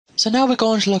So now we're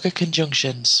going to look at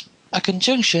conjunctions. A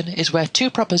conjunction is where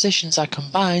two propositions are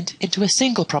combined into a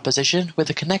single proposition with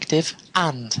a connective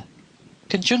and.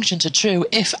 Conjunctions are true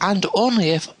if and only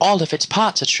if all of its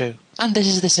parts are true, and this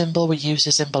is the symbol we use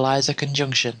to symbolize a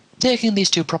conjunction. Taking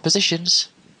these two propositions,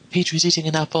 Peter is eating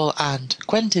an apple and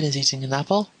Quentin is eating an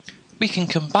apple, we can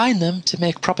combine them to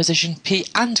make proposition P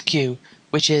and Q,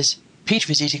 which is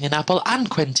Peter is eating an apple and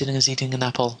Quentin is eating an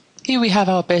apple. Here we have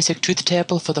our basic truth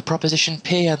table for the proposition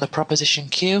P and the proposition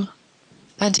Q,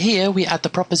 and here we add the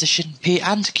proposition P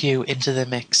and Q into the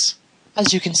mix.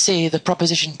 As you can see, the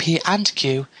proposition P and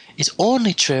Q is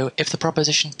only true if the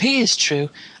proposition P is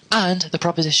true and the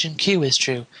proposition Q is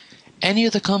true. Any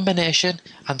other combination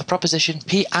and the proposition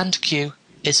P and Q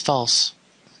is false.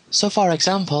 So for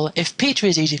example, if Peter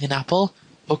is eating an apple,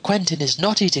 but Quentin is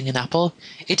not eating an apple,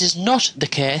 it is not the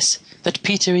case that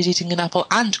Peter is eating an apple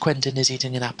and Quentin is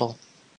eating an apple.